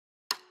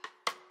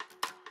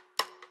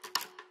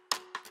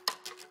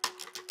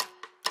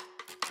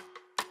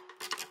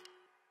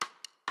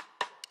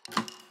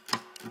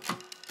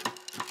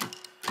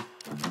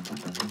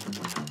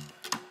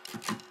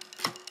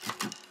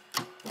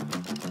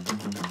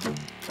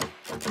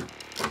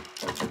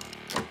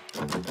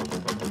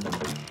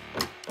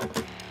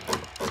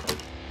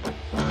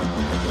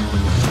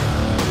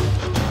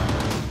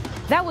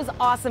That was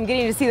awesome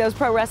getting to see those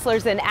pro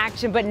wrestlers in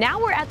action, but now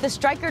we're at the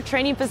Stryker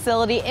training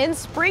facility in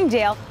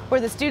Springdale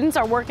where the students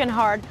are working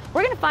hard.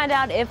 We're going to find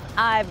out if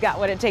I've got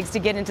what it takes to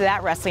get into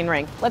that wrestling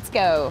ring. Let's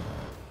go.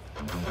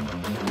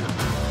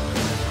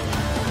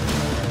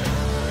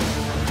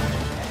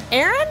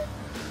 Aaron?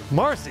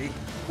 Marci?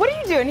 What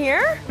are you doing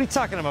here? What are you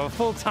talking about? A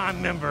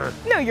full-time member.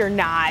 No, you're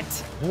not.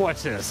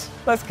 Watch this.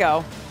 Let's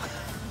go.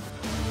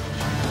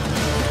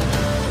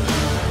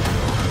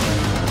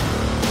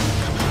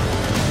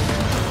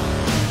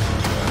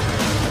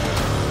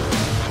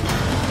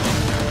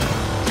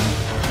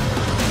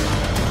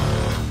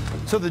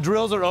 So the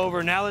drills are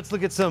over. Now let's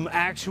look at some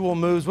actual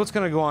moves. What's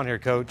going to go on here,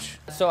 Coach?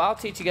 So I'll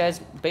teach you guys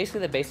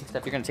basically the basic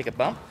stuff. You're going to take a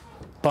bump.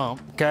 Bump,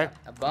 okay.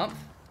 A bump,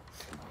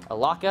 a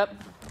lock up,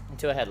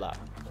 into a headlock.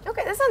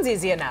 Okay, that sounds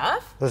easy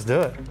enough. Let's do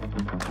it.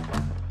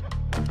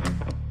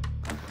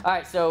 All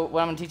right, so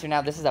what I'm going to teach you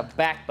now, this is a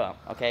back bump,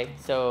 okay?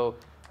 So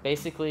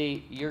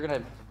basically, you're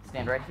going to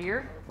stand right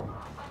here,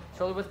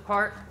 shoulder width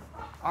apart,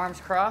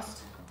 arms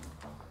crossed,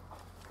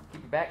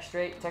 keep your back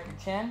straight, tuck your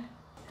chin.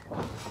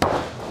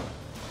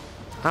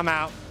 I'm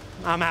out.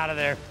 I'm out of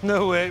there.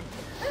 No way.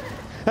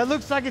 That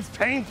looks like it's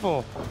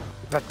painful.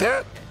 But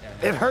that,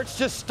 it hurts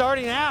just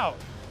starting out.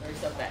 Throw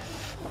yourself back.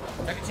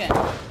 Tuck your chin.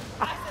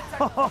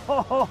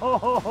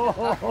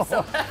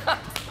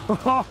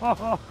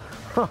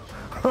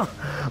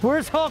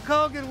 Where's Hulk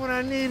Hogan when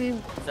I need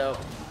him? So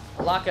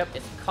lock up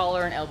is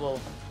collar and elbow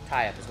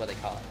tie up is what they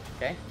call it,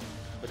 okay?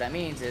 What that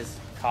means is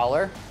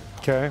collar.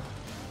 Okay.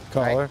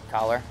 Collar. Right,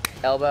 collar.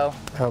 Elbow.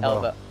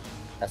 Elbow.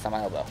 That's not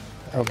my elbow.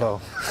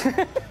 Elbow.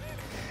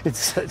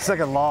 It's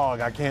like a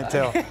log. I can't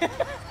tell.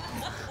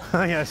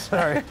 Oh, yeah,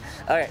 sorry.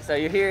 All right, so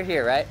you're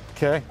here, right?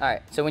 Okay. All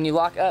right, so when you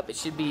lock up, it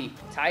should be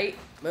tight,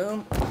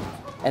 boom,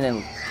 and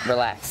then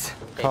relax.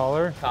 Okay.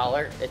 Collar.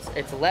 Collar.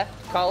 It's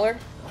left collar,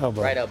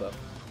 Elbow. right elbow.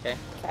 Okay.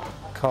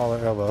 Collar,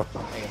 elbow.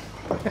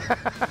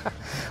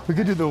 We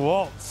could do the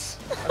waltz.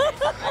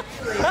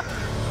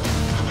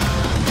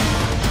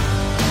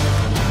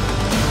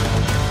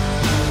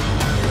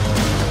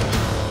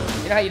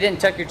 You know how you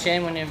didn't tuck your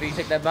chin whenever you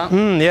took that bump?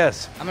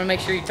 Yes. I'm gonna make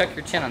sure you tuck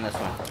your chin on this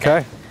one.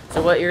 Okay.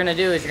 So what you're gonna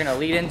do is you're gonna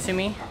lead into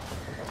me,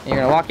 and you're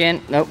gonna walk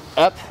in, nope,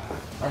 up,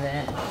 and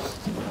then.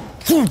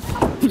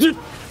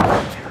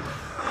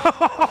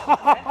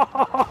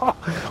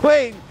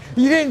 Wait,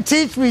 you didn't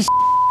teach me.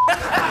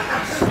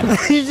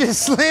 You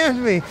just slammed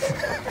me.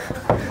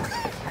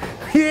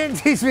 You didn't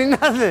teach me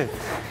nothing.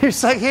 You're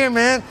just like, here,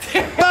 man.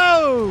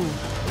 Boom!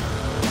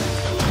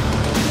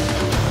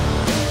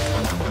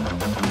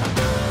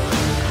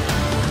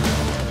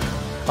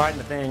 All right,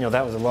 Nathaniel,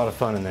 that was a lot of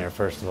fun in there,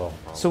 first of all.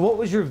 So what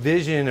was your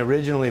vision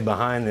originally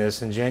behind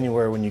this in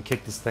January when you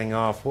kicked this thing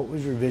off? What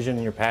was your vision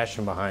and your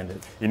passion behind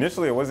it?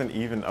 Initially, it wasn't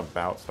even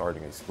about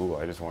starting a school.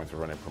 I just wanted to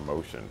run a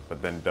promotion. But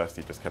then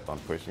Dusty just kept on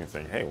pushing and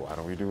saying, hey, why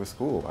don't we do a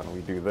school? Why don't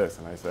we do this?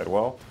 And I said,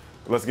 well,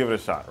 let's give it a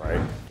shot, right?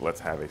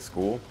 Let's have a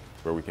school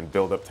where we can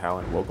build up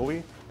talent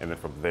locally, and then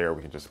from there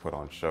we can just put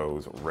on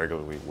shows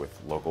regularly with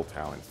local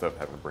talent instead of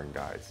having to bring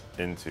guys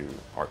into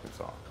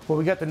Arkansas. Well,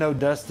 we got to know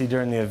Dusty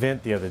during the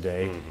event the other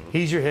day.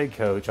 He's your head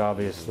coach,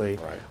 obviously.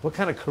 Right. What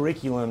kind of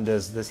curriculum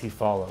does he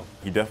follow?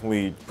 He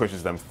definitely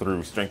pushes them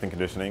through strength and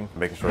conditioning,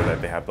 making sure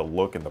that they have the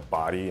look and the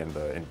body and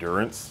the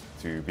endurance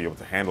to be able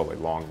to handle a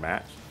long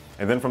match.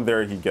 And then from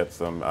there he gets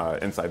them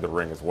inside the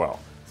ring as well.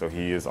 So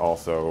he is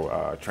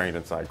also trained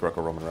inside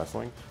Greco-Roman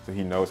wrestling, so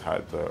he knows how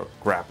the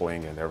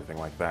grappling and everything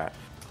like that.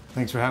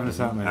 Thanks for having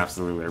us out, man.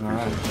 Absolutely, I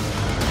appreciate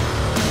it.